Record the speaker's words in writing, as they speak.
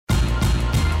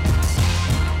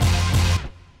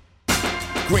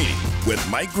Greeny with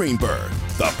Mike Greenberg,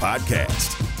 the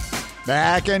podcast.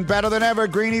 Back and better than ever,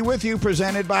 Greeny with you,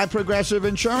 presented by Progressive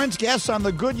Insurance. Guests on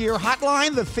the Goodyear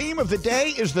Hotline. The theme of the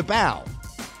day is the bow.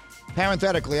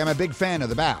 Parenthetically, I'm a big fan of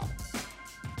the bow.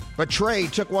 But Trey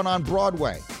took one on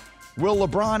Broadway. Will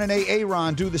LeBron and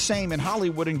Aaron do the same in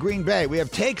Hollywood and Green Bay? We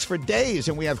have takes for days,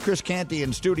 and we have Chris Canty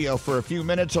in studio for a few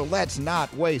minutes, so let's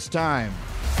not waste time.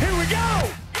 Here we go!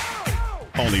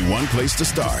 Only one place to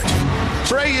start.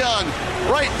 Trae Young,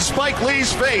 right in Spike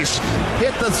Lee's face,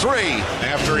 hit the three.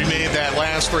 After he made that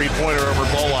last three-pointer over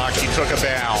Bullock, he took a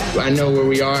bow. I know where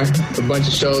we are, a bunch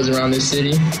of shows around this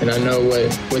city, and I know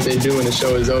what they do when the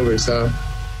show is over, so.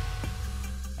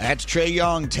 That's Trae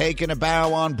Young taking a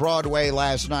bow on Broadway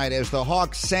last night as the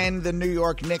Hawks send the New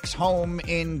York Knicks home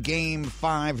in Game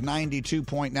 5,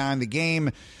 92.9 the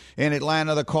game. In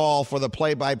Atlanta, the call for the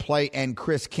play-by-play, and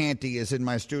Chris Canty is in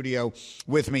my studio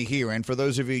with me here. And for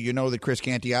those of you, you know that Chris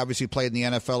Canty obviously played in the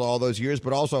NFL all those years,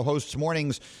 but also hosts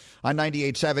mornings on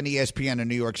 98.7 ESPN in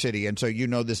New York City. And so you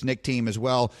know this Knick team as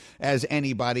well as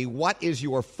anybody. What is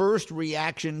your first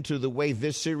reaction to the way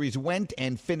this series went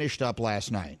and finished up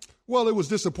last night? Well, it was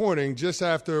disappointing just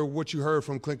after what you heard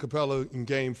from Clint Capella in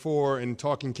Game 4 and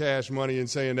talking cash money and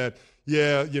saying that,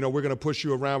 yeah, you know, we're going to push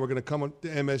you around. We're going to come to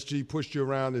MSG, push you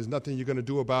around. There's nothing you're going to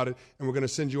do about it, and we're going to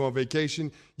send you on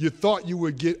vacation. You thought you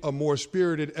would get a more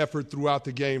spirited effort throughout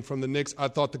the game from the Knicks. I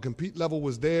thought the compete level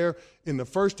was there in the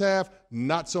first half,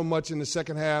 not so much in the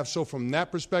second half. So from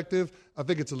that perspective, I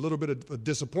think it's a little bit of a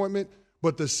disappointment.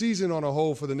 But the season on a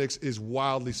whole for the Knicks is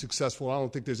wildly successful. I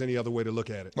don't think there's any other way to look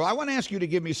at it. Well, I want to ask you to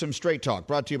give me some Straight Talk,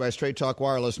 brought to you by Straight Talk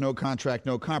Wireless, no contract,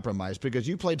 no compromise, because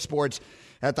you played sports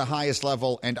at the highest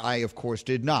level, and I, of course,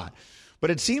 did not.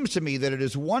 But it seems to me that it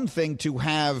is one thing to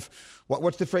have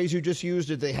what's the phrase you just used?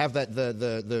 Did they have that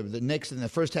the Knicks in the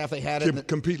first half? They had it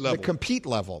compete level. The compete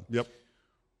level. Yep.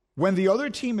 When the other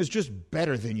team is just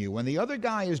better than you, when the other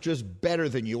guy is just better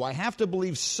than you, I have to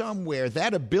believe somewhere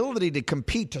that ability to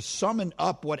compete, to summon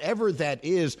up whatever that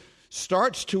is,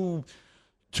 starts to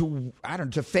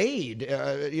fade,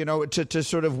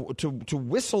 to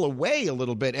whistle away a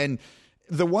little bit. And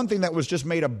the one thing that was just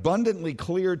made abundantly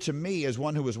clear to me as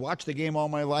one who has watched the game all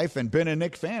my life and been a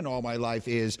Knick fan all my life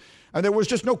is there was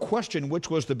just no question which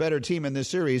was the better team in this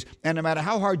series. And no matter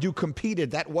how hard you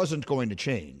competed, that wasn't going to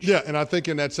change. Yeah, and I think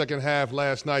in that second half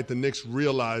last night, the Knicks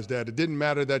realized that. It didn't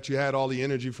matter that you had all the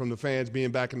energy from the fans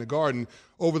being back in the Garden.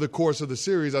 Over the course of the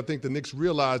series, I think the Knicks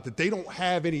realized that they don't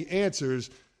have any answers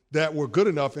that were good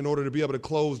enough in order to be able to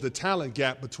close the talent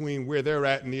gap between where they're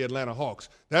at and the Atlanta Hawks.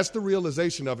 That's the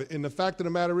realization of it. And the fact of the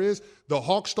matter is, the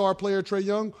Hawks star player, Trae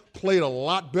Young, played a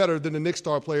lot better than the Knicks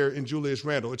star player in Julius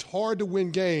Randle. It's hard to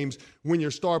win games when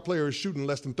your star player is shooting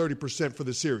less than 30% for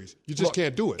the series. You just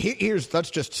can't do it.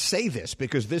 Let's just say this,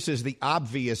 because this is the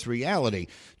obvious reality.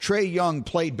 Trae Young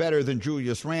played better than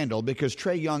Julius Randle because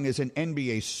Trae Young is an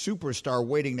NBA superstar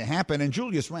waiting to happen, and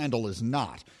Julius Randle is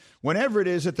not. Whenever it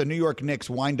is that the New York Knicks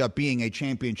wind up being a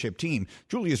championship team,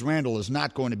 Julius Randle is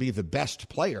not going to be the best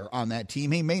player on that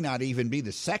team. He may not even be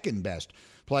the second best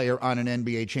player on an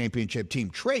NBA championship team.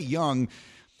 Trae Young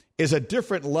is a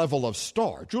different level of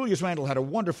star. Julius Randle had a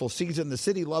wonderful season. The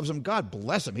city loves him. God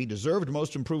bless him. He deserved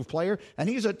most improved player, and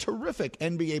he's a terrific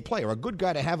NBA player, a good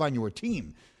guy to have on your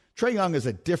team. Trae Young is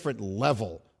a different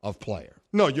level of player.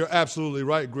 No, you're absolutely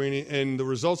right, Greeny. And the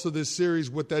results of this series,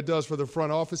 what that does for the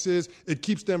front office is it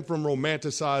keeps them from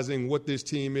romanticizing what this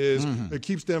team is. Mm-hmm. It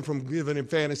keeps them from living in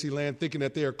fantasy land, thinking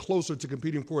that they are closer to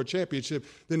competing for a championship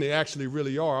than they actually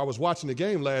really are. I was watching the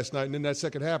game last night, and in that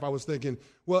second half, I was thinking,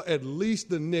 well, at least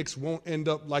the Knicks won't end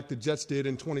up like the Jets did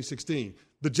in 2016.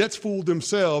 The Jets fooled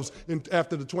themselves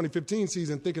after the 2015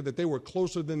 season, thinking that they were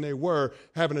closer than they were,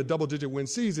 having a double-digit win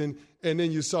season, and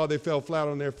then you saw they fell flat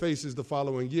on their faces the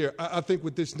following year. I think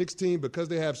with this Knicks team, because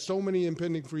they have so many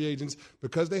impending free agents,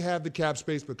 because they have the cap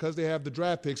space, because they have the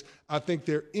draft picks, I think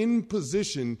they're in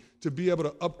position to be able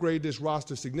to upgrade this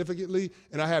roster significantly,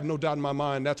 and I have no doubt in my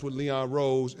mind that's what Leon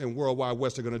Rose and Worldwide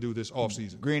West are going to do this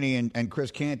offseason. Greeny and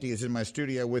Chris Canty is in my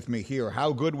studio with me here.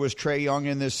 How good was Trae Young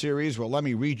in this series? Well, let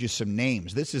me read you some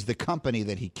names. This is the company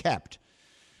that he kept.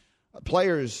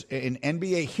 Players in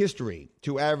NBA history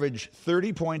to average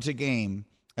 30 points a game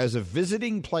as a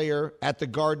visiting player at the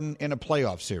Garden in a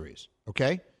playoff series,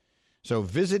 okay? So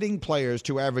visiting players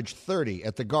to average 30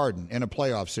 at the Garden in a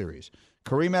playoff series.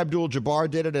 Kareem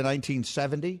Abdul-Jabbar did it in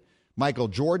 1970. Michael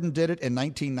Jordan did it in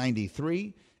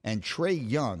 1993. And Trae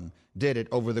Young did it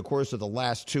over the course of the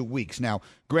last 2 weeks. Now,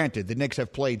 granted, the Knicks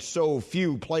have played so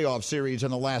few playoff series in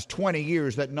the last 20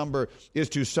 years that number is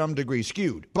to some degree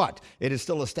skewed. But it is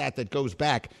still a stat that goes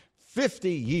back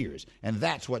 50 years. And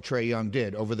that's what Trae Young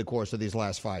did over the course of these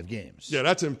last 5 games. Yeah,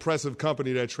 that's impressive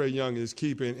company that Trae Young is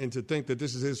keeping. And to think that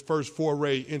this is his first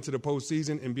foray into the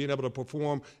postseason and being able to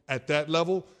perform at that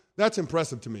level, that's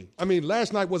impressive to me. I mean,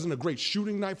 last night wasn't a great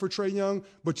shooting night for Trae Young,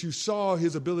 but you saw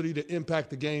his ability to impact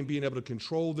the game, being able to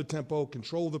control the tempo,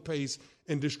 control the pace,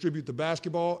 and distribute the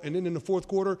basketball. And then in the fourth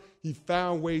quarter, he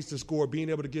found ways to score, being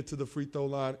able to get to the free throw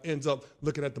line, ends up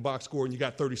looking at the box score, and you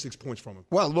got 36 points from him.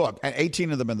 Well, look,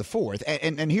 18 of them in the fourth.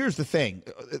 And here's the thing.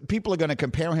 People are going to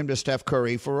compare him to Steph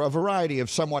Curry for a variety of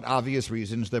somewhat obvious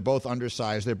reasons. They're both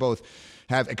undersized. They both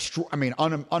have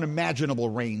unimaginable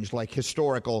range, like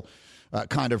historical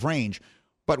kind of range.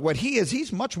 But what he is,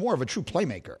 he's much more of a true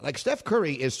playmaker. Like Steph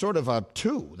Curry is sort of a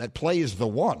 2 that plays the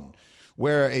 1,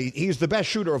 where he's the best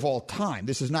shooter of all time.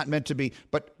 This is not meant to be.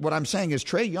 But what I'm saying is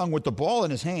Trae Young, with the ball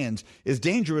in his hands, is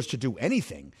dangerous to do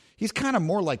anything. He's kind of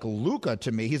more like Luka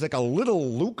to me. He's like a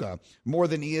little Luka more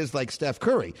than he is like Steph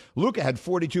Curry. Luka had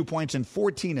 42 points and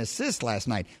 14 assists last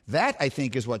night. That, I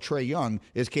think, is what Trae Young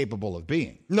is capable of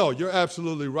being. No, you're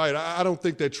absolutely right. I don't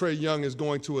think that Trae Young is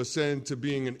going to ascend to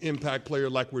being an impact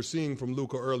player like we're seeing from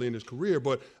Luka early in his career,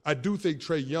 but I do think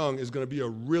Trae Young is going to be a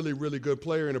really, really good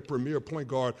player and a premier point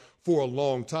guard for a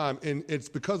long time, and it's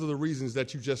because of the reasons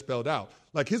that you just spelled out.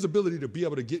 Like his ability to be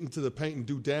able to get into the paint and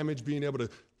do damage, being able to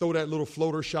throw that little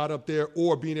floater shot up there,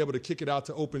 or being able to kick it out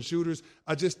to open shooters.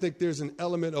 I just think there's an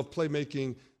element of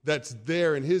playmaking that's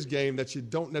there in his game that you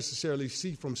don't necessarily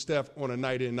see from Steph on a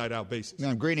night-in, night-out basis.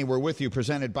 Now, Greeny, we're with you,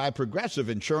 presented by Progressive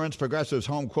Insurance. Progressive's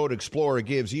Home Quote Explorer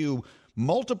gives you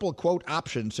multiple quote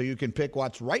options so you can pick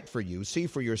what's right for you. See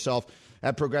for yourself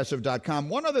at Progressive.com.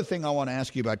 One other thing I want to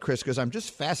ask you about, Chris, because I'm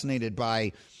just fascinated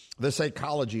by the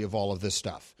psychology of all of this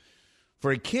stuff.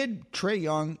 For a kid, Trae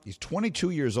Young, he's 22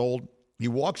 years old. He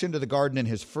walks into the Garden in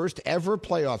his first ever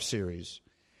playoff series,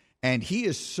 and he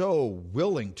is so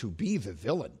willing to be the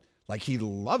villain. Like, he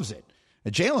loves it.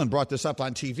 And Jalen brought this up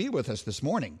on TV with us this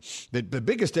morning. The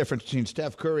biggest difference between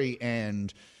Steph Curry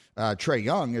and Trae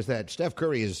Young is that Steph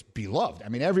Curry is beloved. I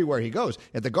mean, everywhere he goes.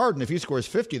 At the Garden, if he scores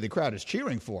 50, the crowd is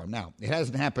cheering for him. Now, it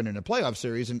hasn't happened in a playoff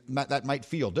series, and that might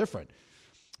feel different.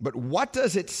 But what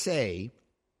does it say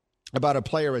about a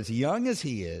player as young as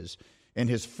he is in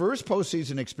his first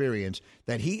postseason experience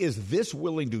that he is this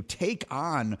willing to take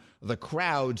on the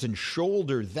crowds and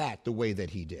shoulder that the way that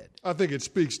he did? I think it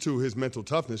speaks to his mental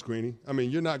toughness, Greeny. I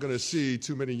mean, you're not going to see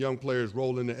too many young players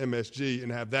roll into MSG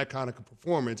and have that kind of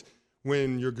performance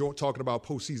when you're talking about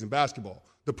postseason basketball.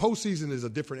 The postseason is a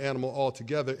different animal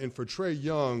altogether, and for Trae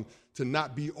Young to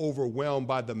not be overwhelmed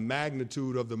by the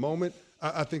magnitude of the moment,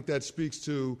 I think that speaks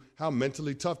to how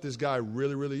mentally tough this guy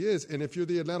really, really is. And if you're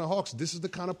the Atlanta Hawks, this is the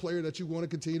kind of player that you want to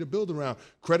continue to build around.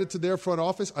 Credit to their front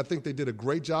office. I think they did a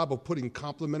great job of putting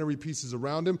complementary pieces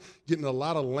around him, getting a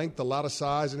lot of length, a lot of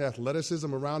size and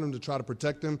athleticism around him to try to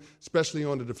protect him, especially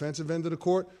on the defensive end of the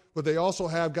court. But they also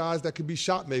have guys that can be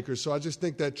shot makers. So I just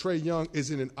think that Trae Young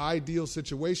is in an ideal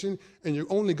situation, and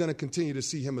you're only going to continue to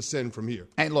see him ascend from here.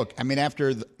 And look, I mean,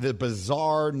 after the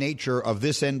bizarre nature of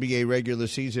this NBA regular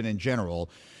season in general,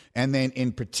 and then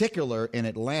in particular in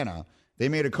Atlanta, they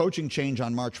made a coaching change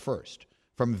on March 1st.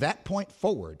 From that point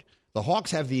forward, the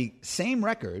Hawks have the same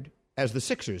record as the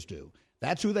Sixers do.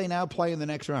 That's who they now play in the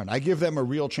next round. I give them a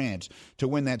real chance to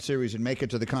win that series and make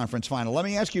it to the conference final. Let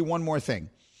me ask you one more thing.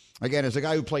 Again, as a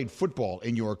guy who played football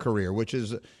in your career, which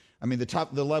is, I mean,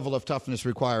 the level of toughness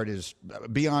required is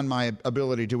beyond my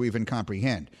ability to even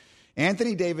comprehend.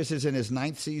 Anthony Davis is in his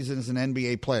 9th season as an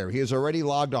NBA player. He has already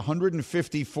logged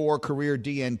 154 career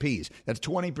DNPs. That's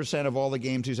 20% of all the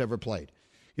games he's ever played.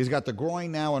 He's got the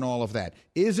groin now and all of that.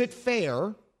 Is it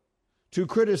fair to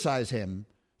criticize him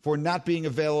for not being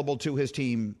available to his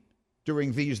team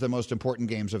during the most important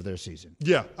games of their season?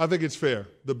 Yeah, I think it's fair.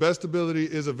 The best ability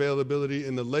is availability,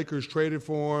 and the Lakers traded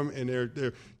for him, and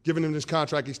they're giving him this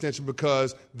contract extension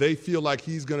because they feel like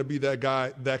he's going to be that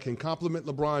guy that can complement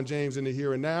LeBron James in the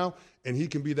here and now, and he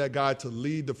can be that guy to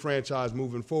lead the franchise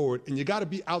moving forward. And you got to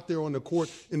be out there on the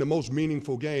court in the most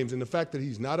meaningful games, and the fact that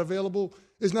he's not available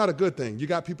is not a good thing. You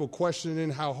got people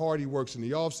questioning how hard he works in the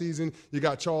offseason. You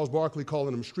got Charles Barkley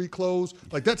calling him street clothes.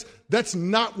 Like, that's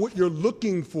not what you're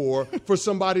looking for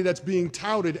somebody that's being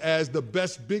touted as the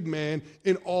best big man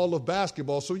in all of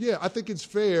basketball. So, yeah, I think it's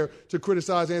fair to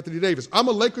criticize Anthony Davis. I'm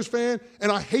a Lakers fan,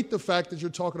 and I hate the fact that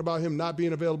you're talking about him not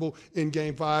being available in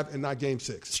Game 5 and not Game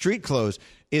 6. Street clothes.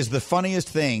 is the funniest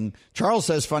thing. Charles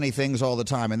says funny things all the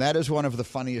time, and that is one of the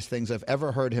funniest things I've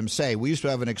ever heard him say. We used to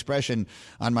have an expression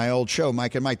on my old show,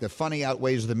 Mike and Mike, the funny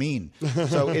outweighs the mean.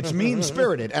 So it's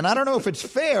mean-spirited, and I don't know if it's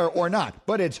fair or not,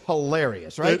 but it's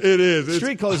hilarious, right? It is.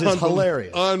 Street clothes is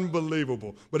hilarious.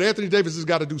 Unbelievable. But Anthony Davis has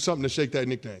got to do something to shake that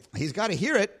nickname. He's got to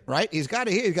hear it, right? He's got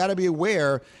to hear. He's got to be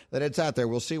aware that it's out there.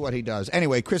 We'll see what he does.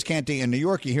 Anyway, Chris Canty in New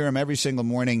York. You hear him every single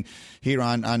morning here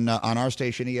on our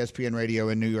station, ESPN Radio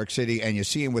in New York City, and you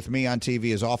see him with me on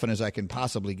TV as often as I can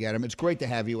possibly get him. It's great to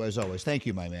have you as always. Thank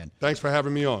you, my man. Thanks for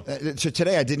having me on. So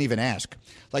today I didn't even ask.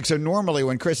 So normally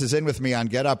when Chris is in with me on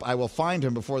Get Up, I will find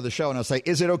him before the show and I'll say,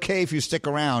 is it okay if you stick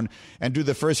around and do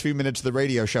the first few minutes of the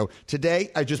radio show? Today,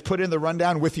 I just put in the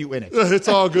rundown with you in it. It's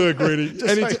all good, Greeny.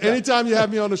 Anytime you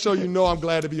have me on the show, you know I'm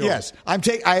glad to be on. Yes,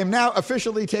 I am now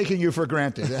officially taking you for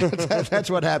granted. That's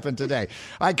what happened today.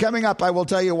 All right, coming up, I will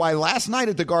tell you why last night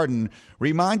at the Garden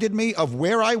reminded me of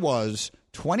where I was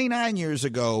 29 years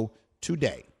ago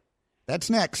today. That's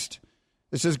next.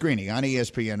 This is Greeny on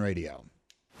ESPN Radio.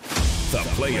 The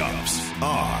playoffs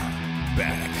are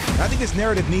back. I think this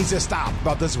narrative needs to stop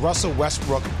about does Russell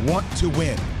Westbrook want to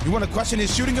win? You want to question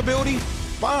his shooting ability?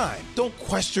 Fine. Don't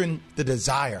question the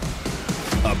desire.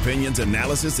 Opinions,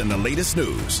 analysis, and the latest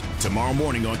news. Tomorrow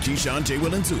morning on Keyshawn, J.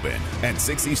 Will, and Zubin at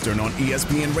 6 Eastern on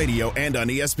ESPN Radio and on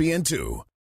ESPN2.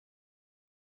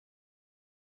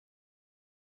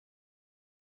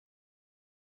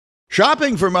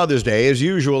 Shopping for Mother's Day is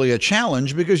usually a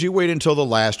challenge because you wait until the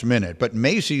last minute, but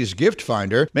Macy's Gift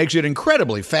Finder makes it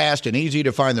incredibly fast and easy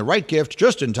to find the right gift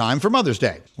just in time for Mother's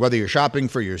Day. Whether you're shopping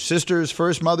for your sister's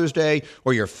first Mother's Day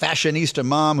or your fashionista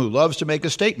mom who loves to make a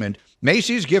statement,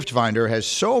 Macy's Gift Finder has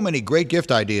so many great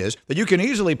gift ideas that you can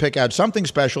easily pick out something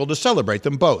special to celebrate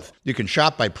them both. You can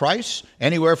shop by price,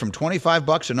 anywhere from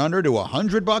 $25 and under to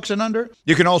 $100 and under.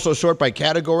 You can also sort by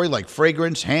category like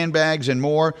fragrance, handbags, and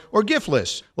more, or gift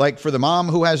lists, like for the mom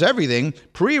who has everything,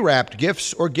 pre-wrapped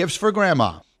gifts or gifts for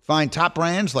grandma. Find top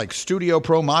brands like Studio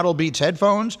Pro Model Beats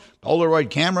headphones,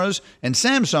 Polaroid cameras, and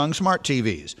Samsung smart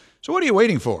TVs. So what are you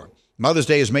waiting for? Mother's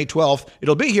Day is May 12th.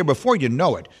 It'll be here before you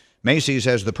know it. Macy's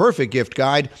has the perfect gift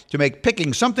guide to make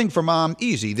picking something for mom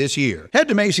easy this year. Head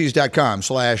to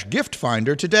Macy's.com/gift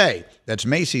finder today. That's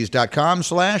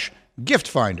Macy's.com/gift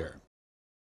finder.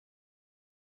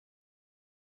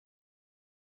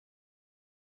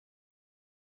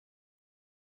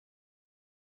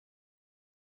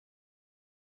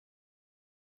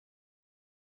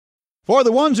 For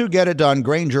the ones who get it done,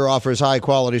 Grainger offers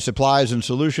high-quality supplies and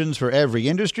solutions for every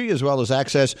industry, as well as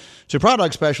access to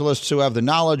product specialists who have the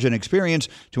knowledge and experience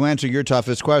to answer your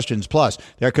toughest questions. Plus,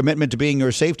 their commitment to being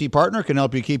your safety partner can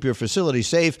help you keep your facility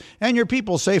safe and your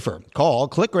people safer. Call,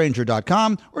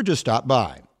 clickgrainger.com, or just stop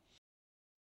by.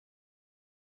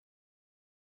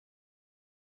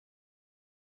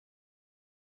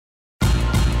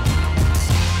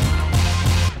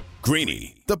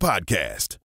 Greeny, the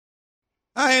podcast.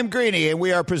 I am Greeny, and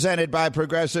we are presented by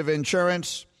Progressive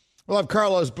Insurance. We'll have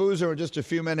Carlos Boozer in just a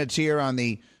few minutes here on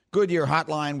the Goodyear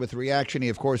Hotline with reaction. He,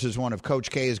 of course, is one of Coach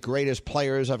K's greatest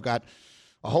players. I've got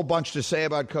a whole bunch to say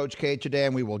about Coach K today,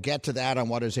 and we will get to that on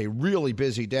what is a really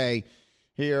busy day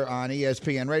here on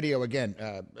ESPN Radio. Again,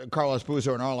 Carlos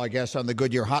Boozer and all our guests on the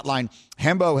Goodyear Hotline.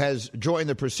 Hembo has joined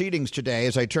the proceedings today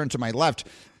as I turn to my left,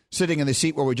 sitting in the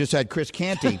seat where we just had Chris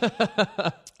Canty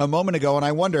a moment ago, and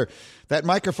I wonder, that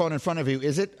microphone in front of you,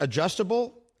 is it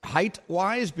adjustable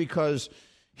height-wise? Because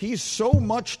he's so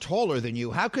much taller than you.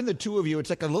 How can the two of you, it's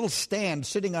like a little stand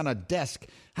sitting on a desk,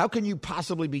 how can you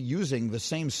possibly be using the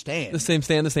same stand? The same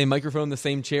stand, the same microphone, the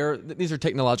same chair. These are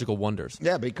technological wonders.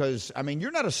 Yeah, because, I mean,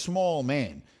 you're not a small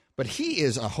man. But he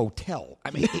is a hotel.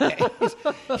 I mean,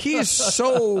 he is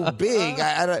so big.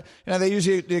 They use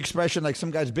the expression like some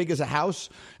guy's big as a house.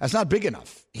 That's not big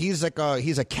enough. He's like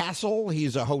he's a castle.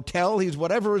 He's a hotel. He's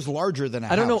whatever is larger than a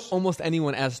house. I don't know almost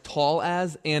anyone as tall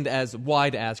as and as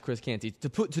wide as Chris Canty.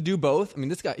 To do both, I mean,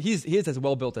 this guy he is as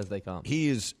well built as they come. He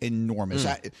is enormous.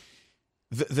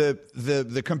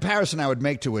 The comparison I would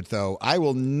make to it, though, I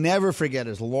will never forget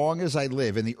as long as I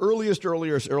live. In the earliest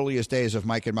days of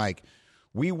Mike and Mike,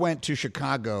 we went to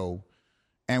Chicago,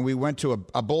 and we went to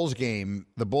a Bulls game.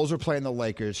 The Bulls were playing the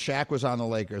Lakers. Shaq was on the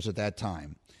Lakers at that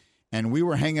time. And we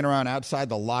were hanging around outside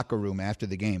the locker room after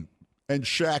the game, and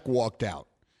Shaq walked out.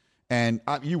 And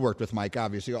you worked with Mike,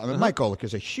 obviously. I mean, Mike Golick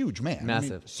is a huge man.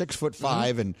 Massive. I mean,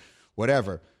 6'5" and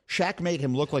whatever. Shaq made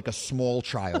him look like a small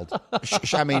child.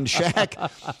 I mean,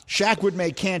 Shaq would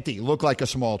make Canty look like a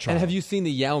small child. And have you seen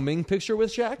the Yao Ming picture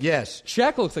with Shaq? Yes.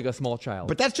 Shaq looks like a small child.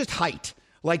 But that's just height.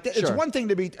 Like, it's one thing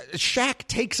to be – Shaq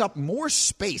takes up more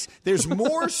space. There's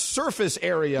more surface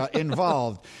area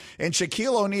involved. And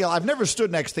Shaquille O'Neal, I've never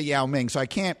stood next to Yao Ming, so I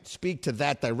can't speak to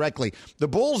that directly. The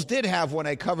Bulls did have, when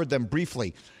I covered them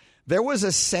briefly, there was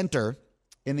a center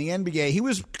in the NBA. He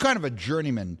was kind of a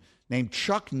journeyman named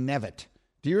Chuck Nevitt.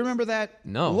 Do you remember that?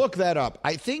 No. Look that up.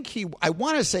 I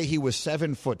want to say he was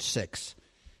 7'6".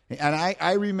 And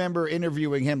I remember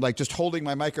interviewing him, like just holding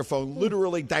my microphone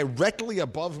literally directly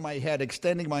above my head,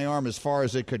 extending my arm as far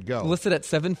as it could go. Listed at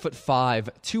 7'5",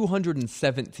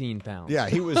 217 pounds. Yeah,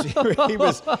 he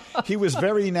was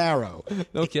very narrow.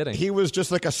 No kidding. He was just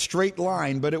like a straight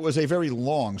line, but it was a very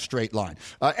long straight line.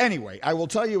 Anyway, I will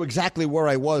tell you exactly where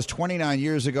I was 29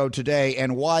 years ago today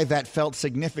and why that felt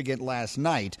significant last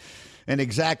night. In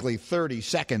exactly 30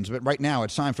 seconds. But right now,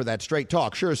 it's time for that straight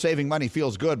talk. Sure, saving money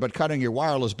feels good, but cutting your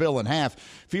wireless bill in half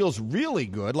feels really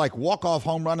good, like walk-off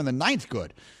home run in the ninth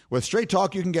good. With Straight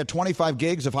Talk, you can get 25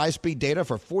 gigs of high-speed data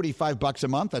for $45 a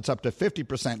month. That's up to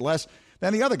 50% less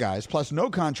than the other guys, plus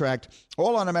no contract,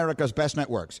 all on America's best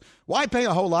networks. Why pay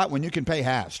a whole lot when you can pay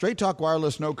half? Straight Talk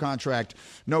Wireless, no contract,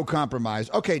 no compromise.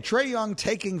 Okay, Trae Young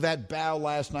taking that bow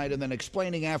last night and then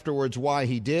explaining afterwards why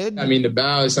he did. I mean, the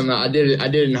bow is something I did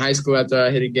in high school after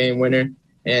I hit a game winner.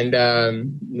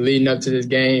 And leading up to this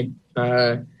game,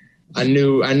 I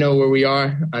know where we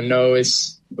are. I know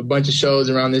it's a bunch of shows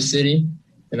around this city,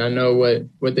 and I know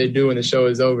what they do when the show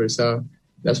is over. So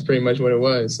that's pretty much what it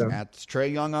was. So. That's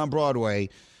Trae Young on Broadway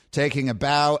taking a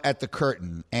bow at the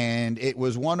curtain. And it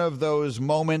was one of those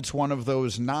moments, one of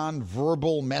those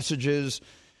nonverbal messages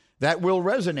that will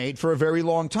resonate for a very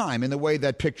long time in the way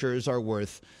that pictures are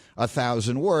worth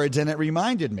 1,000 words. And it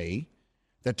reminded me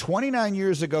that 29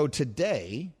 years ago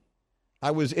today,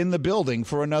 I was in the building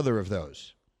for another of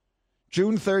those.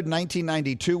 June 3rd,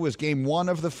 1992 was game one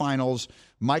of the finals.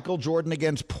 Michael Jordan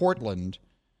against Portland,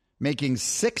 making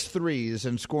 6 threes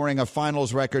and scoring a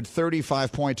finals record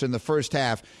 35 points in the first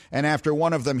half. And after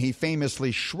one of them, he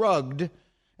famously shrugged,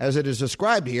 as it is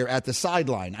described here, at the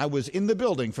sideline. I was in the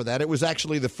building for that. It was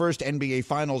actually the first NBA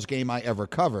Finals game I ever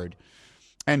covered.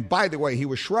 And by the way, he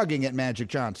was shrugging at Magic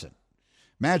Johnson.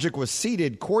 Magic was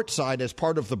seated courtside as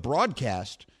part of the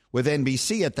broadcast with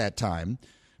NBC at that time.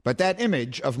 But that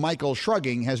image of Michael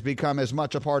shrugging has become as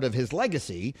much a part of his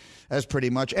legacy as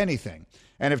pretty much anything.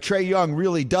 And if Trae Young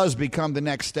really does become the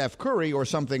next Steph Curry or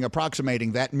something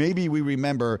approximating that, maybe we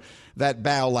remember that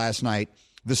bow last night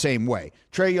the same way.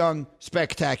 Trae Young,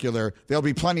 spectacular. There'll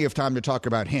be plenty of time to talk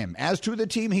about him. As to the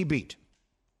team he beat,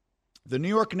 the New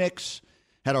York Knicks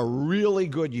had a really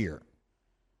good year.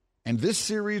 And this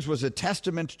series was a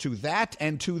testament to that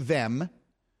and to them,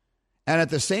 and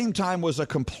at the same time was a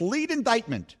complete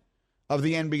indictment of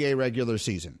the NBA regular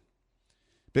season.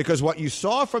 Because what you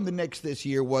saw from the Knicks this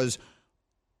year was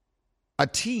a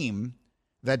team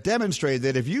that demonstrated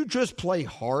that if you just play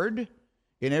hard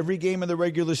in every game of the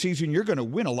regular season, you're going to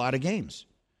win a lot of games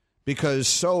because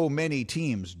so many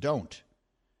teams don't.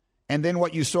 And then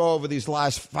what you saw over these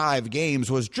last 5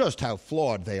 games was just how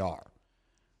flawed they are.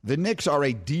 The Knicks are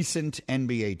a decent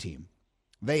NBA team.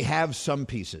 They have some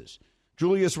pieces.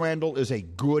 Julius Randle is a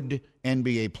good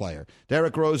NBA player.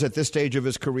 Derrick Rose at this stage of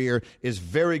his career is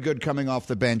very good coming off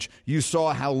the bench. You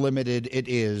saw how limited it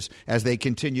is as they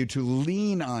continue to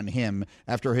lean on him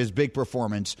after his big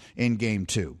performance in Game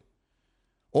 2.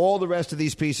 All the rest of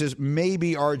these pieces,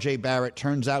 maybe R.J. Barrett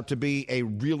turns out to be a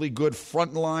really good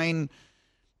frontline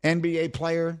NBA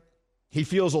player. He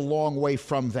feels a long way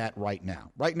from that right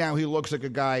now. Right now, he looks like a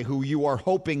guy who you are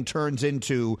hoping turns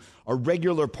into a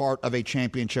regular part of a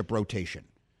championship rotation.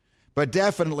 But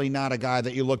definitely not a guy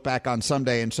that you look back on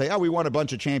someday and say, oh, we won a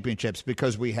bunch of championships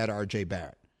because we had R.J.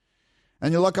 Barrett.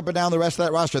 And you look up and down the rest of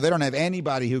that roster, they don't have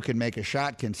anybody who can make a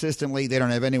shot consistently. They don't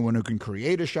have anyone who can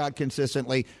create a shot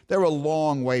consistently. They're a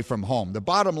long way from home. The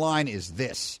bottom line is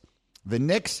this. The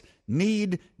Knicks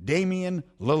need Damian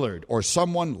Lillard or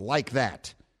someone like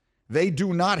that. They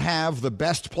do not have the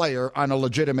best player on a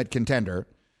legitimate contender.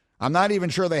 I'm not even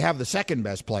sure they have the second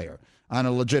best player on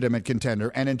a legitimate contender.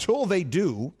 And until they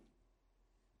do,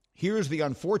 here's the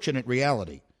unfortunate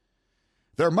reality.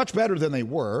 They're much better than they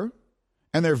were,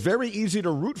 and they're very easy to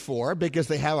root for because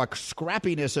they have a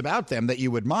scrappiness about them that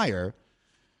you admire,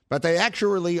 but they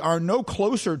actually are no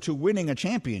closer to winning a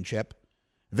championship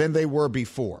than they were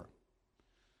before.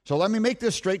 So let me make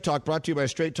this Straight Talk brought to you by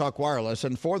Straight Talk Wireless.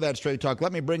 And for that Straight Talk,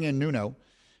 let me bring in Nuno.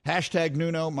 Hashtag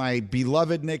Nuno, my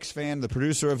beloved Knicks fan, the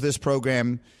producer of this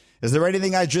program, Is there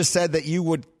anything I just said that you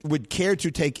would care to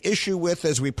take issue with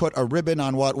as we put a ribbon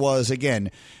on what was,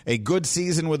 again, a good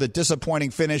season with a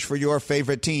disappointing finish for your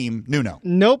favorite team, Nuno?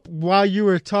 Nope. While you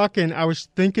were talking, I was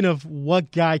thinking of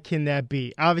what guy can that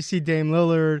be? Obviously, Dame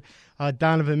Lillard,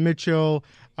 Donovan Mitchell,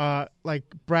 like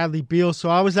Bradley Beal. So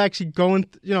I was actually going,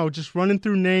 just running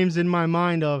through names in my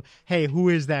mind of, hey, who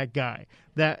is that guy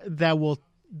that will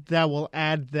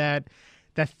add that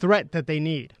threat that they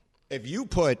need? If you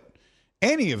put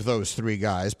any of those three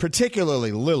guys,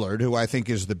 particularly Lillard, who I think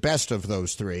is the best of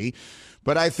those three,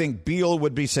 but I think Beal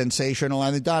would be sensational.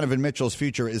 I think Donovan Mitchell's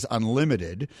future is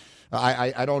unlimited.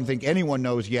 I don't think anyone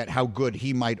knows yet how good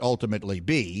he might ultimately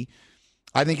be.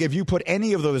 I think if you put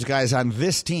any of those guys on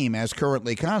this team as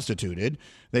currently constituted,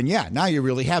 then yeah, now you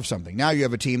really have something. Now you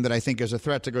have a team that I think is a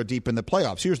threat to go deep in the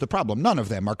playoffs. Here's the problem. None of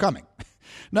them are coming.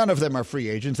 None of them are free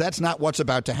agents. That's not what's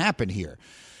about to happen here.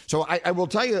 So I will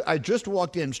tell you, I just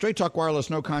walked in, Straight Talk Wireless,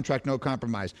 no contract, no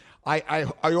compromise. I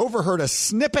overheard a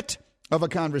snippet of a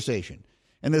conversation.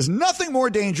 And there's nothing more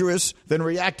dangerous than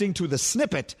reacting to the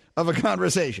snippet of a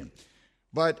conversation.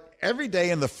 But every day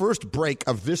in the first break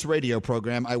of this radio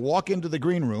program, I walk into the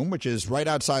green room, which is right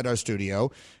outside our studio,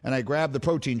 and I grab the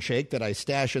protein shake that I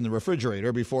stash in the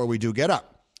refrigerator before we do get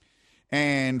up.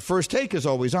 And First Take is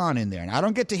always on in there. And I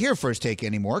don't get to hear First Take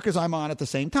anymore because I'm on at the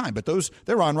same time. But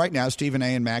they're on right now, Stephen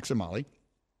A. and Max and Molly.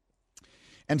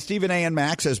 And Stephen A. and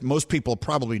Max, as most people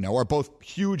probably know, are both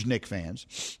huge Knicks fans.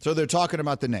 So they're talking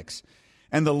about the Knicks.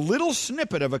 And the little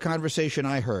snippet of a conversation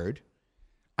I heard,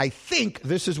 I think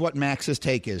this is what Max's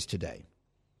take is today.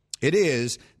 It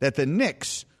is that the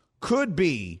Knicks could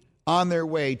be on their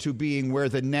way to being where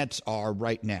the Nets are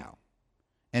right now.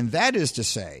 And that is to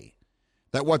say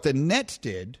that what the Nets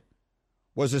did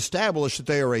was establish that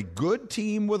they are a good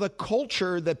team with a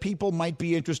culture that people might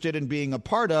be interested in being a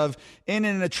part of in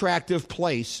an attractive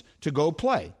place to go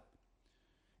play.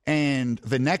 And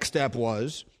the next step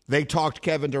was they talked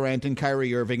Kevin Durant and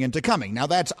Kyrie Irving into coming. Now,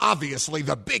 that's obviously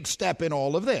the big step in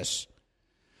all of this.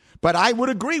 But I would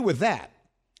agree with that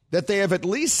they have at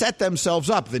least set themselves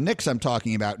up, the Knicks I'm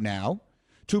talking about now,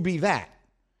 to be that.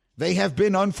 They have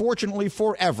been, unfortunately,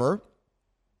 forever,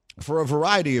 for a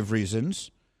variety of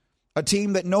reasons, a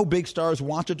team that no big stars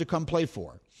wanted to come play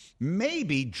for.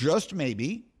 Maybe, just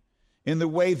maybe, in the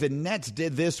way the Nets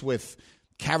did this with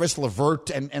Karis LeVert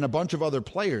and a bunch of other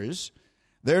players,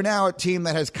 they're now a team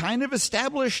that has kind of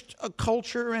established a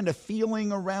culture and a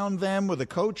feeling around them with a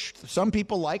coach some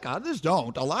people like, others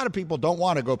don't. A lot of people don't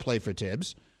want to go play for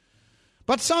Tibbs,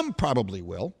 but some probably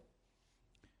will.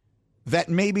 That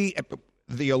maybe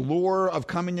the allure of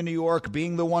coming to New York,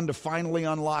 being the one to finally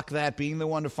unlock that, being the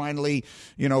one to finally,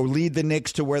 lead the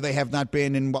Knicks to where they have not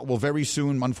been in what will very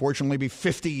soon, unfortunately, be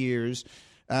 50 years.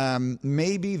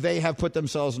 Maybe they have put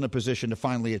themselves in a position to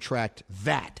finally attract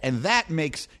that. And that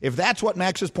makes, if that's what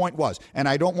Max's point was, and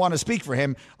I don't want to speak for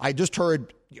him, I just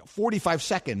heard 45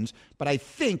 seconds, but I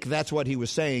think that's what he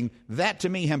was saying. That, to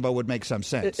me, Hembo, would make some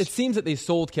sense. It seems that they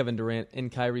sold Kevin Durant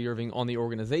and Kyrie Irving on the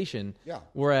organization,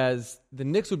 whereas the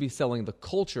Knicks would be selling the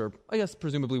culture, I guess,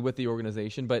 presumably with the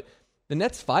organization. But the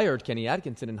Nets fired Kenny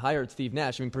Atkinson and hired Steve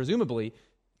Nash. I mean, presumably,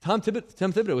 Tom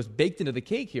Thibodeau was baked into the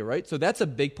cake here, right? So that's a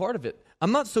big part of it.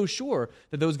 I'm not so sure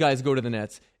that those guys go to the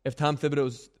Nets if Tom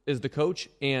Thibodeau is the coach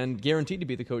and guaranteed to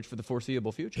be the coach for the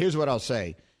foreseeable future. Here's what I'll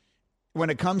say. When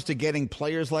it comes to getting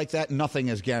players like that, nothing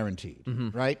is guaranteed,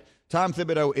 right? Tom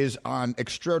Thibodeau is on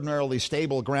extraordinarily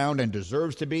stable ground and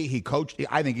deserves to be. He coached.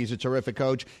 I think he's a terrific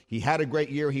coach. He had a great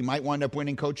year. He might wind up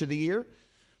winning Coach of the Year.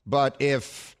 But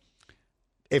if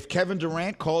Kevin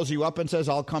Durant calls you up and says,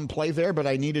 I'll come play there, but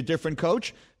I need a different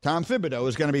coach, Tom Thibodeau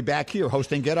is going to be back here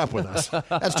hosting Get Up with us.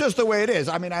 That's just the way it is.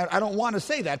 I mean, I don't want to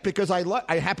say that because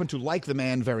I happen to like the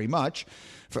man very much.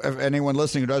 For anyone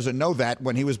listening who doesn't know that,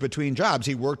 when he was between jobs,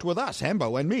 he worked with us,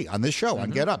 Hembo and me, on this show, on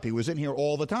Get Up. He was in here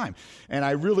all the time. And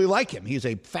I really like him. He's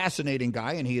a fascinating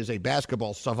guy, and he is a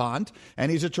basketball savant,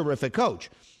 and he's a terrific coach.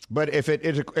 But if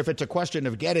it's a question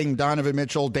of getting Donovan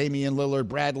Mitchell, Damian Lillard,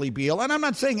 Bradley Beal, and I'm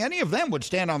not saying any of them would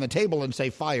stand on the table and say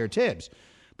fire Tibbs,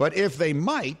 but if they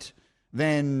might,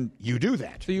 then you do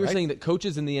that. So you were saying that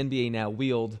coaches in the NBA now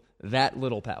wield that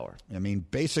little power. I mean,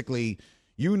 basically,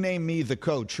 you name me the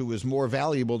coach who is more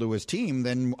valuable to his team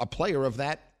than a player of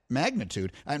that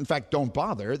magnitude. In fact, don't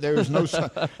bother. There is no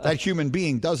that human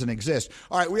being doesn't exist.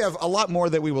 All right, we have a lot more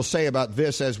that we will say about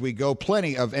this as we go.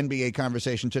 Plenty of NBA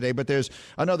conversation today, but there's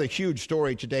another huge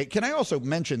story today. Can I also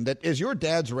mention that is your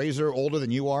dad's razor older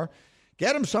than you are?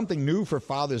 Get him something new for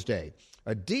Father's Day.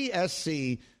 A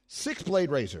DSC 6-blade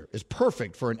razor is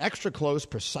perfect for an extra close,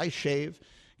 precise shave.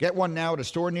 Get one now at a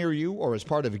store near you or as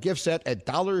part of a gift set at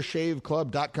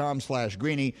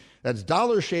dollarshaveclub.com/Greeny. That's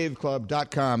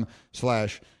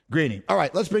dollarshaveclub.com/Greeny. All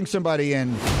right, let's bring somebody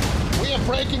in. We have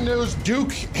breaking news.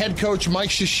 Duke head coach Mike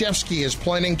Krzyzewski is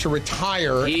planning to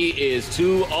retire. He is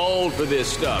too old for this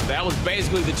stuff. That was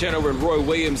basically the tenor when Roy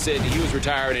Williams said he was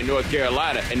retiring in North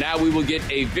Carolina. And now we will get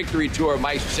a victory tour of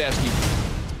Mike Krzyzewski.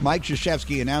 Mike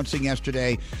Krzyzewski announcing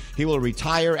yesterday he will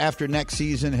retire after next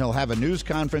season. He'll have a news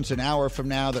conference an hour from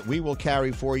now that we will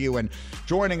carry for you. And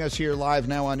joining us here live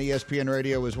now on ESPN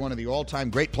Radio is one of the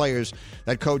all-time great players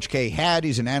that Coach K had.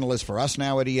 He's an analyst for us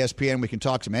now at ESPN. We can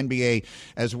talk some NBA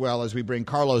as well as we bring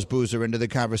Carlos Boozer into the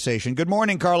conversation. Good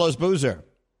morning, Carlos Boozer.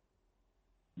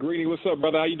 Greeny, what's up,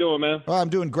 brother? How you doing, man? Well, I'm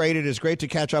doing great. It is great to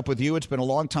catch up with you. It's been a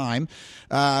long time.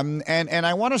 And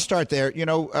I want to start there. You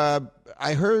know,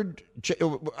 I heard Jay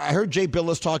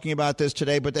Bilas talking about this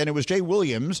today, but then it was Jay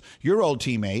Williams, your old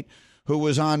teammate, who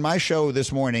was on my show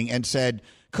this morning and said,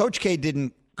 Coach K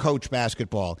didn't coach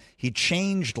basketball. He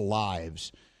changed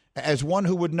lives. As one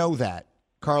who would know that,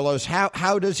 Carlos,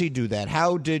 how does he do that?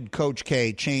 How did Coach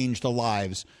K change the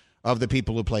lives of the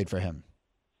people who played for him?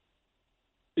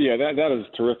 Yeah, that is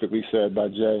terrifically said by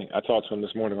Jay. I talked to him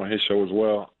this morning on his show as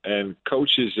well. And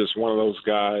Coach is just one of those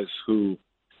guys who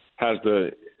has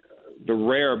the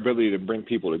rare ability to bring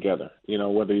people together. You know,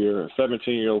 whether you're a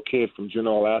 17-year-old kid from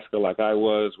Juneau, Alaska like I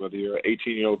was, whether you're an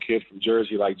 18-year-old kid from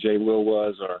Jersey like Jay Will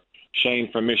was, or Shane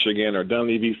from Michigan, or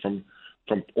Dunleavy from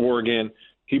Oregon,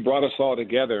 he brought us all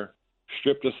together,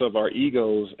 stripped us of our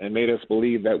egos, and made us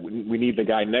believe that we need the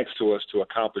guy next to us to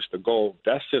accomplish the goal.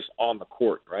 That's just on the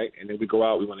court, right? And then we go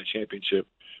out, we win a championship.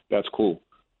 That's cool.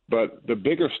 But the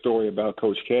bigger story about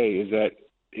Coach K is that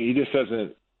he just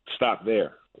doesn't stop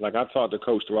there. Like, I've talked to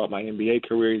Coach throughout my NBA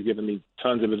career. He's given me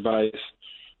tons of advice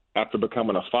after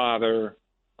becoming a father,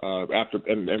 after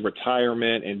in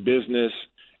retirement, in business,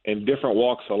 in different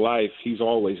walks of life. He's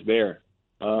always there.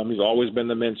 He's always been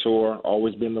the mentor,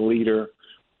 always been the leader.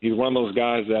 He's one of those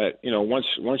guys that, you know,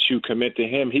 once you commit to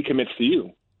him, he commits to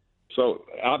you. So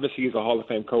obviously he's a Hall of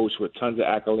Fame coach with tons of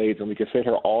accolades, and we can sit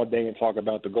here all day and talk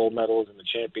about the gold medals and the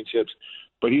championships.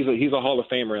 But he's a Hall of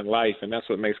Famer in life, and that's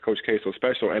what makes Coach K so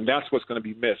special. And that's what's going to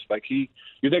be missed. Like, you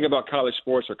think about college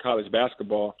sports or college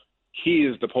basketball, he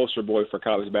is the poster boy for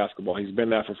college basketball. He's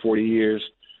been that for 40 years,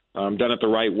 done it the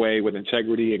right way with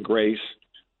integrity and grace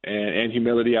and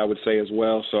humility, I would say, as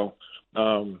well. So,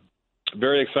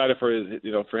 very excited for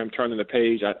him turning the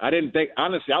page. I didn't think,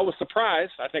 honestly, I was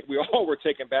surprised. I think we all were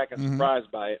taken back and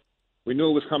surprised by it. We knew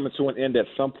it was coming to an end at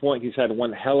some point. He's had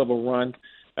one hell of a run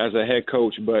as a head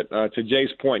coach, but to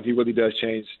Jay's point, he really does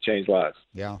change lives.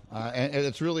 Yeah, and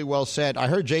it's really well said. I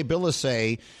heard Jay Bilas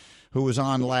say, who was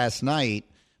on last night,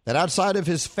 that outside of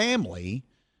his family,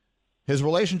 his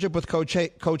relationship with Coach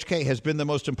K has been the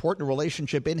most important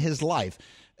relationship in his life.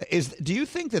 Do you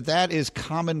think that is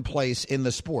commonplace in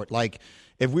the sport? Like,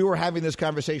 if we were having this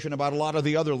conversation about a lot of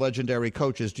the other legendary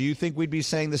coaches, do you think we'd be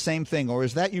saying the same thing, or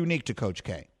is that unique to Coach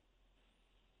K?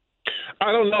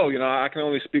 I don't know. You know, I can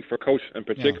only speak for Coach in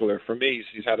particular. Yeah. For me,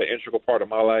 he's had an integral part of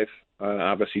my life.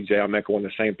 Obviously, Jay, I'm echoing the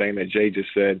same thing that Jay just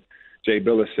said, Jay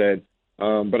Bilas said.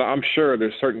 But I'm sure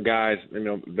there's certain guys, you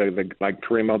know, like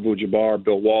Kareem Abdul-Jabbar,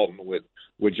 Bill Walton with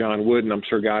John Wooden. I'm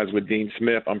sure guys with Dean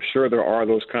Smith. I'm sure there are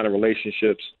those kind of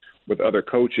relationships with other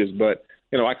coaches. But,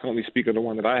 you know, I can only speak of the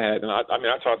one that I had. And I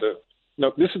talked to –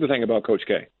 this is the thing about Coach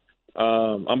K.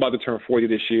 I'm about to turn 40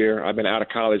 this year. I've been out of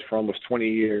college for almost 20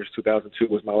 years. 2002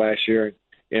 was my last year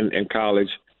in college.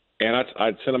 And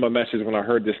I sent him a message when I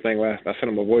heard this thing I sent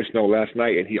him a voice note last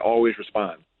night, and he always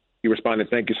responds. He responded,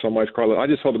 "Thank you so much, Carlos." I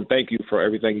just told him thank you for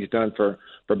everything he's done for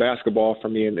basketball, for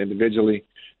me individually.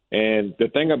 And the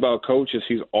thing about Coach is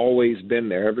he's always been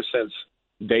there ever since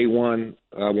day one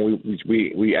when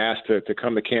we asked to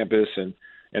come to campus and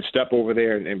step over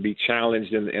there and be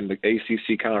challenged in the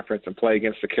ACC conference and play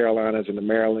against the Carolinas and the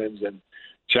Marylands and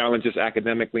challenge us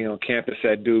academically on campus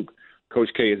at Duke. Coach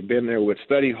K has been there with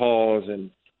study halls and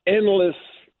endless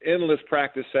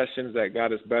practice sessions that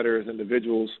got us better as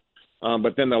individuals.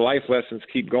 But then the life lessons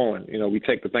keep going. You know, we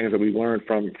take the things that we learned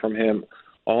from him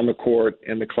on the court,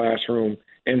 in the classroom,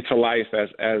 into life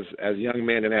as young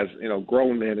men and as, you know,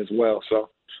 grown men as well. So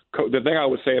the thing I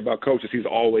would say about Coach is he's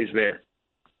always there.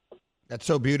 That's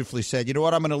so beautifully said. You know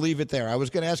what? I'm going to leave it there. I was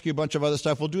going to ask you a bunch of other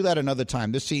stuff. We'll do that another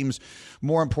time. This seems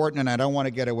more important, and I don't want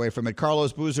to get away from it.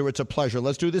 Carlos Boozer, it's a pleasure.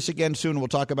 Let's do this again soon. We'll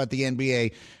talk about the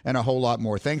NBA and a whole lot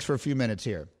more. Thanks for a few minutes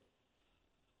here.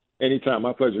 Anytime.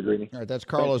 My pleasure, Greeny. All right, that's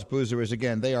Carlos Boozer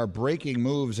again. They are breaking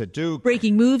moves at Duke.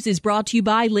 Breaking Moves is brought to you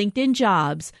by LinkedIn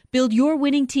Jobs. Build your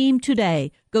winning team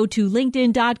today. Go to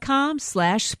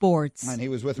linkedin.com/sports. And he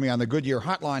was with me on the Goodyear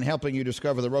hotline, helping you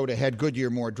discover the road ahead, Goodyear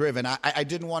More Driven. I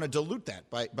didn't want to dilute that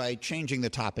by changing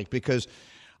the topic because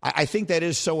I think that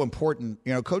is so important.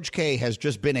 You know, Coach K has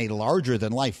just been a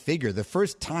larger-than-life figure. The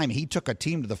first time he took a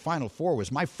team to the Final Four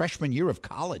was my freshman year of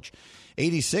college.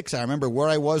 86, I remember where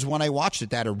I was when I watched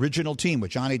it, that original team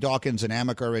with Johnny Dawkins and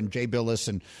Amaker and Jay Billis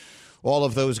and all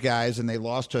of those guys, and they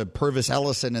lost to Purvis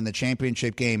Ellison in the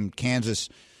championship game, Kansas.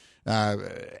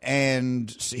 And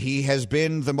he has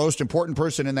been the most important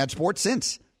person in that sport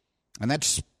since. And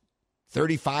that's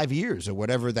 35 years or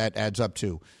whatever that adds up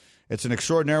to. It's an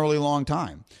extraordinarily long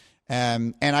time.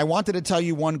 And I wanted to tell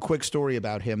you one quick story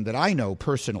about him that I know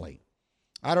personally.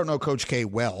 I don't know Coach K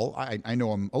well. I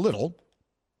know him a little.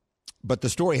 But the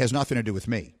story has nothing to do with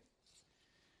me.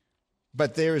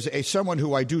 But there's someone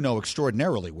who I do know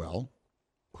extraordinarily well,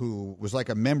 who was like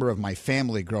a member of my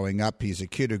family growing up. He's a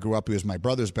kid who grew up. He was my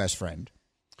brother's best friend.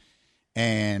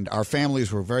 And our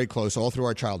families were very close all through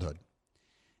our childhood.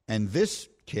 And this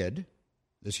kid,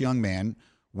 this young man,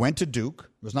 went to Duke,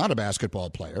 was not a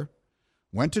basketball player,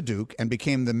 went to Duke and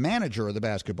became the manager of the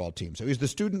basketball team. So he's the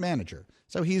student manager.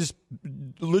 So he's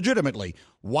legitimately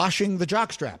washing the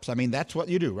jock straps. I mean, that's what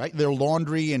you do, right? Their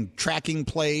laundry and tracking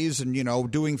plays and, you know,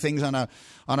 doing things on a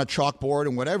chalkboard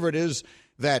and whatever it is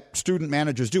that student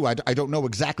managers do. I don't know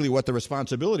exactly what the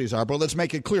responsibilities are, but let's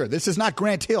make it clear. This is not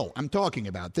Grant Hill I'm talking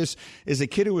about. This is a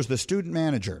kid who was the student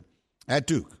manager at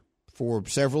Duke for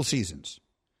several seasons.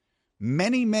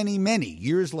 Many, many, many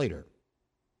years later,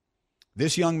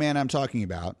 this young man I'm talking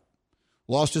about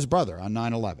lost his brother on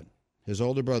 9/11. His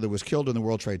older brother was killed in the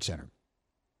World Trade Center.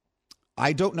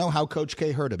 I don't know how Coach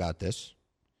K heard about this,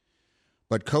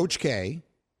 but Coach K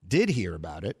did hear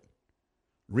about it,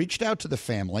 reached out to the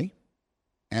family,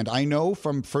 and I know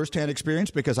from firsthand experience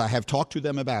because I have talked to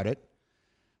them about it,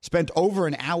 spent over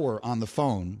an hour on the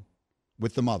phone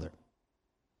with the mother,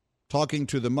 talking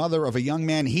to the mother of a young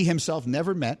man he himself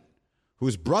never met,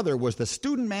 whose brother was the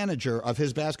student manager of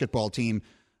his basketball team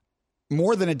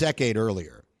more than a decade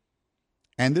earlier.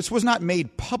 And this was not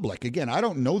made public. Again, I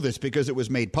don't know this because it was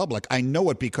made public. I know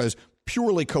it because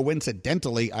purely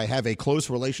coincidentally, I have a close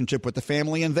relationship with the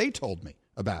family, and they told me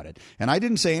about it. And I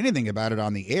didn't say anything about it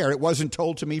on the air. It wasn't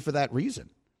told to me for that reason.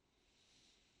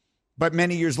 But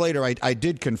many years later, I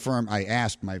did confirm. I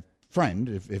asked my friend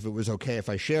if it was okay if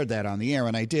I shared that on the air,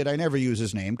 and I did. I never use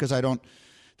his name because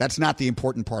that's not the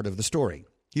important part of the story.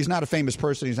 He's not a famous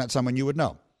person. He's not someone you would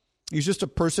know. He's just a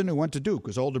person who went to Duke.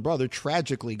 His older brother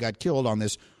tragically got killed on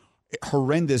this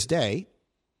horrendous day.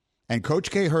 And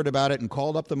Coach K heard about it and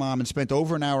called up the mom and spent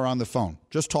over an hour on the phone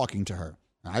just talking to her.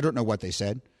 I don't know what they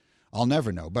said. I'll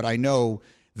never know. But I know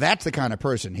that's the kind of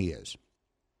person he is.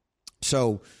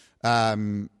 So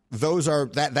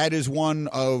that is one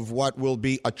of what will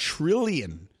be a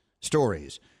trillion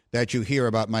stories that you hear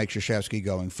about Mike Krzyzewski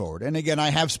going forward. And again, I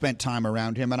have spent time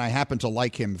around him, and I happen to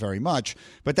like him very much,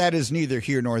 but that is neither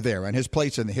here nor there. And his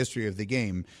place in the history of the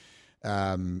game,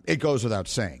 it goes without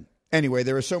saying. Anyway,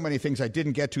 there are so many things I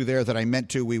didn't get to there that I meant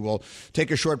to. We will take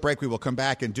a short break. We will come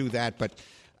back and do that. But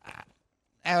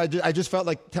I just felt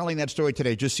like telling that story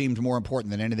today just seemed more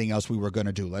important than anything else we were going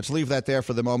to do. Let's leave that there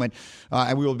for the moment.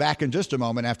 And we will be back in just a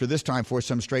moment after this time for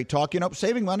some straight talk. You know,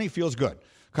 saving money feels good.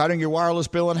 Cutting your wireless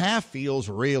bill in half feels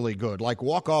really good. Like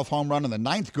walk-off home run in the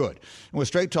ninth, good. And with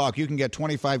Straight Talk, you can get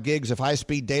 25 gigs of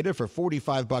high-speed data for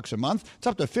 $45 a month. It's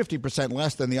up to 50%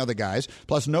 less than the other guys,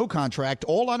 plus no contract,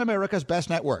 all on America's best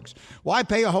networks. Why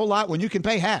pay a whole lot when you can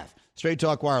pay half? Straight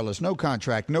Talk Wireless, no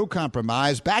contract, no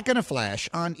compromise. Back in a flash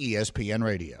on ESPN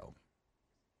Radio.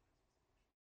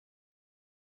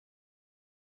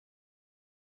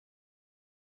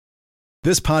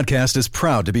 This podcast is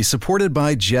proud to be supported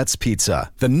by Jets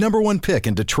Pizza, the #1 pick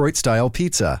in Detroit-style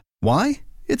pizza. Why?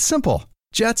 It's simple.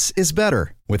 Jets is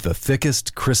better. With the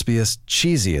thickest, crispiest,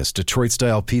 cheesiest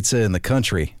Detroit-style pizza in the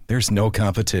country, there's no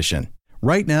competition.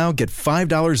 Right now, get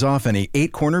 $5 off any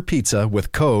 8-corner pizza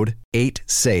with code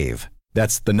 8SAVE.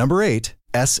 That's the number 8,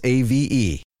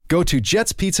 SAVE. Go to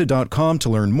jetspizza.com to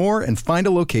learn more and find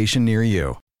a location near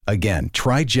you. Again,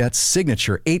 try Jet's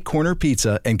signature 8-corner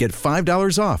pizza and get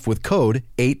 $5 off with code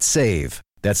 8SAVE.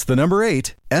 That's the number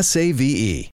 8,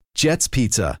 SAVE. Jet's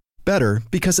Pizza. Better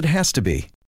because it has to be.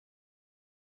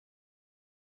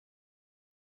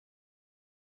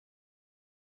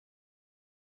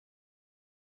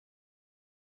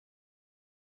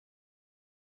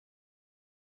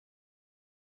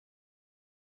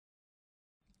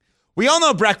 We all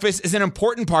know breakfast is an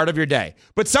important part of your day,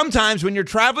 but sometimes when you're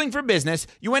traveling for business,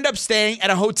 you end up staying at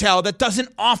a hotel that doesn't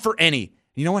offer any.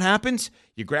 You know what happens?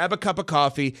 You grab a cup of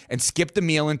coffee and skip the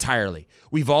meal entirely.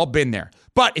 We've all been there.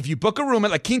 But if you book a room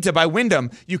at La Quinta by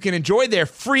Wyndham, you can enjoy their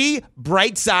free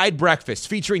Bright Side breakfast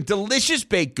featuring delicious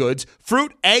baked goods,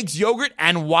 fruit, eggs, yogurt,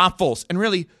 and waffles. And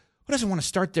really, who doesn't want to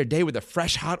start their day with a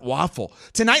fresh hot waffle?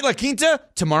 Tonight, La Quinta,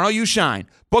 tomorrow you shine.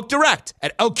 Book direct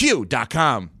at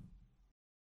lq.com.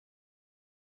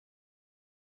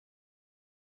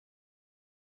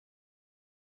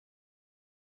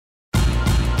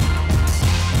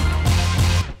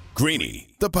 Greeny,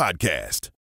 the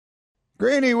podcast.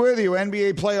 Greeny with you.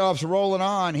 NBA playoffs rolling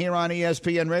on here on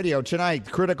ESPN Radio.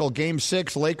 Tonight, critical Game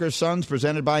 6, Lakers-Suns,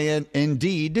 presented by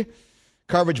Indeed.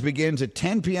 Coverage begins at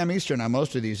 10 p.m. Eastern on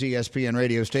most of these ESPN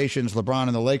radio stations. LeBron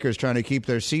and the Lakers trying to keep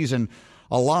their season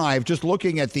alive. Just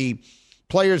looking at the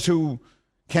players who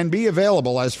can be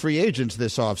available as free agents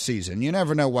this offseason. You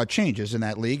never know what changes in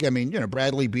that league. I mean,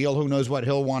 Bradley Beal, who knows what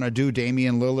he'll want to do.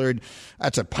 Damian Lillard,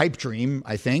 that's a pipe dream,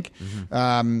 I think.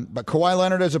 But Kawhi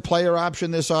Leonard is a player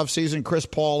option this offseason. Chris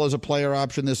Paul is a player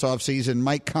option this offseason.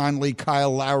 Mike Conley,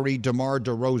 Kyle Lowry, DeMar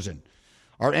DeRozan.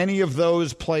 Are any of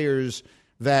those players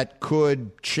that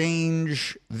could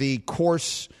change the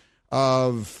course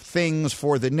of things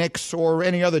for the Knicks or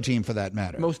any other team for that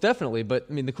matter? Most definitely. But,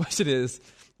 I mean, the question is,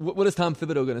 what is Tom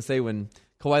Thibodeau going to say when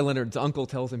Kawhi Leonard's uncle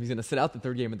tells him he's going to sit out the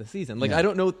third game of the season? I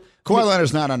don't know. Kawhi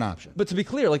Leonard's not an option. But to be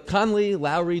clear, Conley,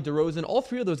 Lowry, DeRozan, all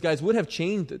three of those guys would have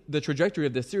changed the trajectory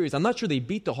of this series. I'm not sure they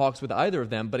beat the Hawks with either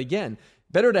of them. But again,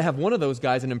 better to have one of those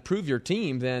guys and improve your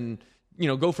team than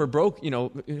go for broke,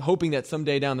 hoping that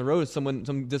someday down the road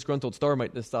some disgruntled star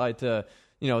might decide to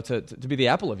be the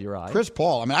apple of your eye. Chris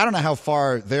Paul, I mean, I don't know how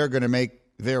far they're going to make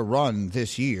their run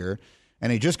this year.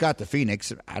 And he just got to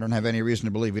Phoenix. I don't have any reason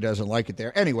to believe he doesn't like it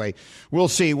there. Anyway, we'll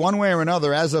see. One way or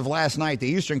another, as of last night, the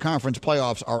Eastern Conference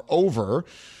playoffs are over.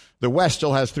 The West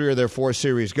still has 3 of their 4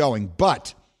 series going.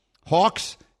 But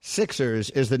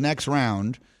Hawks-Sixers is the next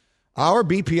round. Our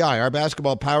BPI, our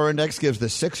Basketball Power Index, gives the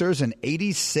Sixers an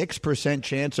 86%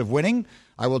 chance of winning.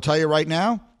 I will tell you right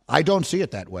now, I don't see it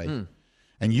that way.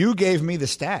 And you gave me the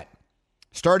stat.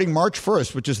 Starting March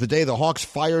 1st, which is the day the Hawks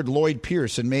fired Lloyd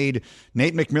Pierce and made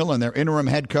Nate McMillan their interim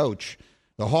head coach,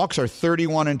 the Hawks are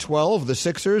 31-12. The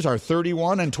Sixers are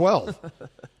 31-12.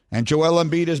 And Joel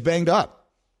Embiid is banged up.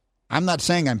 I'm not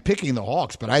saying I'm picking the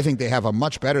Hawks, but I think they have a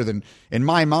much better than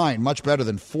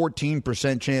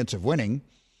 14% chance of winning.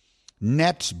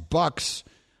 Nets, Bucks,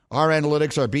 our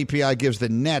analytics, our BPI gives the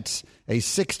Nets a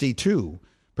 62%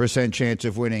 chance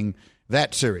of winning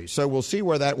that series. So we'll see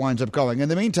where that winds up going. In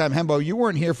the meantime, Hembo, you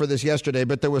weren't here for this yesterday,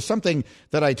 but there was something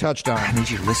that I touched on. I need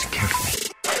you to listen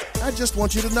carefully. I just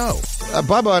want you to know.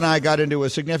 Bubba and I got into a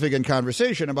significant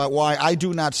conversation about why I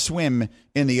do not swim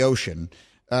in the ocean.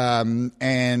 This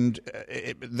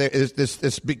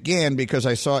began because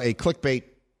I saw a clickbait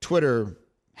Twitter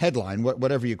headline,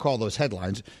 whatever you call those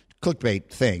headlines, clickbait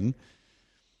thing,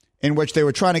 in which they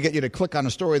were trying to get you to click on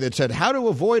a story that said, how to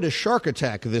avoid a shark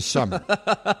attack this summer.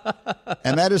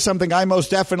 And that is something I most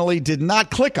definitely did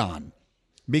not click on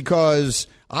because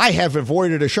I have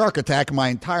avoided a shark attack my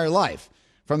entire life.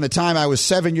 From the time I was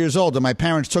 7 years old and my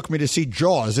parents took me to see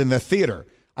Jaws in the theater.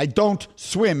 I don't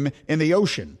swim in the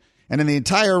ocean. And in the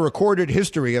entire recorded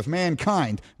history of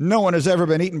mankind, no one has ever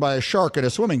been eaten by a shark at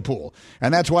a swimming pool.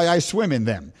 And that's why I swim in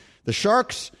them. The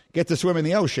sharks get to swim in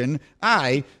the ocean.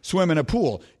 I swim in a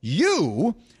pool.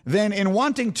 You, then, in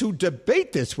wanting to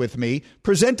debate this with me,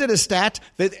 presented a stat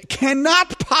that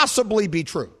cannot possibly be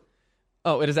true.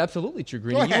 Oh, it is absolutely true,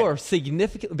 Greeny. You are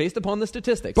significant based upon the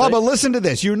statistics. Bubba, listen to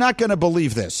this. You're not going to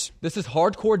believe this. This is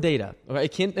hardcore data. Okay?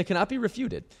 It cannot be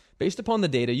refuted. Based upon the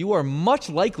data, you are much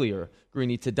likelier,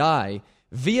 Greeny, to die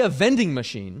via vending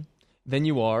machine than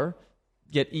you are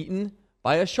get eaten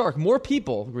by a shark. More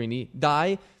people, Greeny,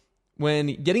 die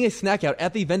when getting a snack out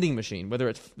at the vending machine, whether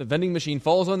it's the vending machine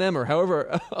falls on them or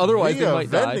however otherwise they might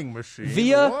die.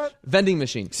 Via vending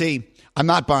machine. See, I'm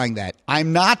not buying that.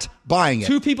 I'm not buying it.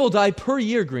 2 people die per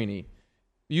year, Greeny,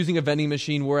 using a vending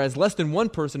machine, whereas less than 1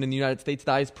 person in the United States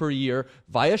dies per year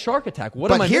via shark attack.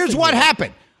 What am I missing? But here's what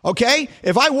happened. Okay?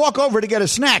 If I walk over to get a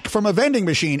snack from a vending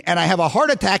machine and I have a heart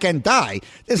attack and die,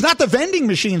 it's not the vending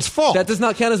machine's fault. That does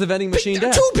not count as a vending machine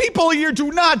death. 2 people a year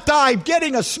do not die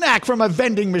getting a snack from a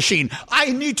vending machine. I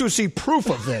need to see proof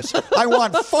of this. I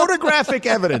want photographic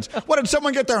evidence. What, did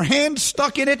someone get their hand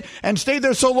stuck in it and stay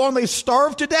there so long they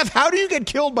starved to death? How do you get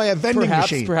killed by a vending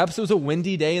machine? Perhaps it was a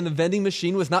windy day and the vending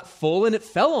machine was not full and it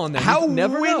fell on them. How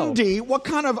never windy? Know. What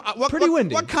kind of Pretty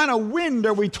windy. What kind of wind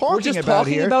are we talking about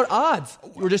here? We're just talking about odds.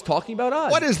 just talking about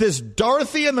odds. What is this,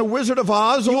 Dorothy and the Wizard of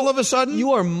Oz all of a sudden?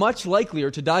 You are much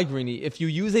likelier to die, Greeny, if you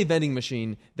use a vending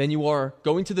machine than you are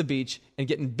going to the beach and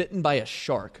getting bitten by a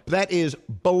shark. That is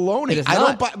baloney. It is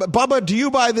not. Bubba, do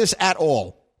you buy this at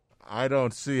all? I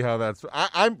don't see how that's.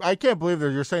 I can't believe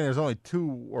that you're saying there's only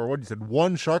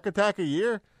one shark attack a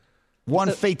year.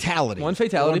 One fatality. One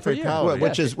fatality per year.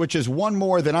 Which is one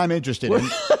more than I'm interested in.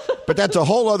 But that's a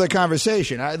whole other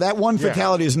conversation. That one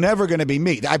fatality is never going to be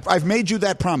me. I've made you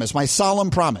that promise, my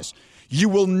solemn promise. You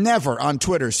will never on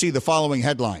Twitter see the following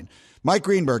headline. Mike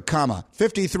Greenberg,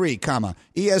 53,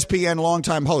 ESPN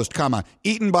longtime host,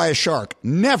 eaten by a shark.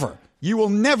 Never. You will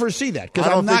never see that because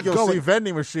I'm not going. I don't think you'll see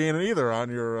vending machine either on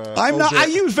your. I'm not. I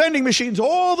use vending machines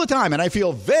all the time, and I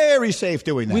feel very safe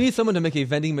doing that. We need someone to make a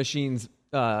vending machines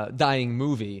dying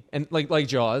movie, and like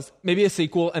Jaws, maybe a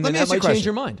sequel, and then that might change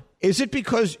your mind. Is it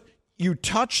because you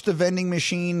touch the vending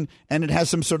machine and it has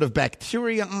some sort of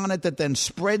bacteria on it that then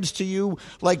spreads to you?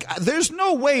 Like, there's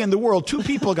no way in the world 2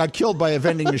 people got killed by a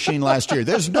vending machine last year.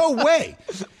 There's no way.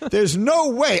 There's no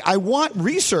way. I want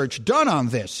research done on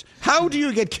this. How do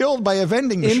you get killed by a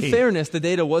vending machine? In fairness, the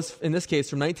data was, in this case,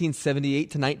 from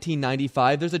 1978 to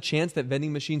 1995. There's a chance that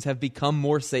vending machines have become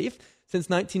more safe since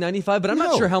 1995, but I'm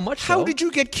not sure how much. How did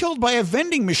you get killed by a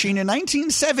vending machine in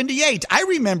 1978? I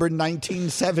remember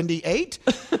 1978.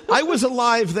 I was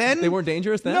alive then. They weren't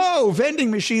dangerous then? No, vending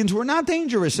machines were not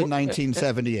dangerous in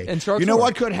 1978. And sharks you know were.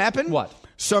 what could happen? What?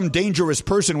 Some dangerous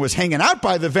person was hanging out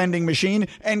by the vending machine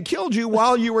and killed you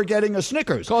while you were getting a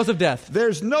Snickers. Cause of death.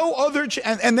 There's no other...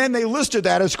 and then they listed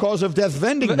that as cause of death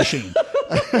vending machine.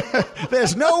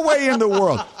 There's no way in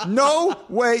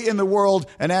the world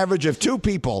an average of 2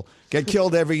 people get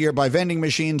killed every year by vending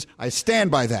machines. I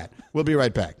stand by that. We'll be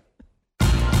right back.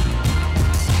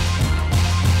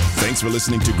 Thanks for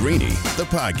listening to Greeny, the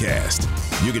podcast.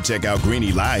 You can check out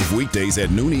Greeny live weekdays at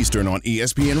noon Eastern on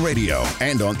ESPN Radio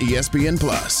and on ESPN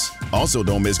Plus. Also,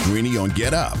 don't miss Greeny on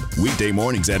Get Up, weekday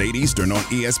mornings at 8 Eastern on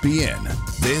ESPN.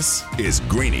 This is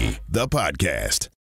Greeny, the podcast.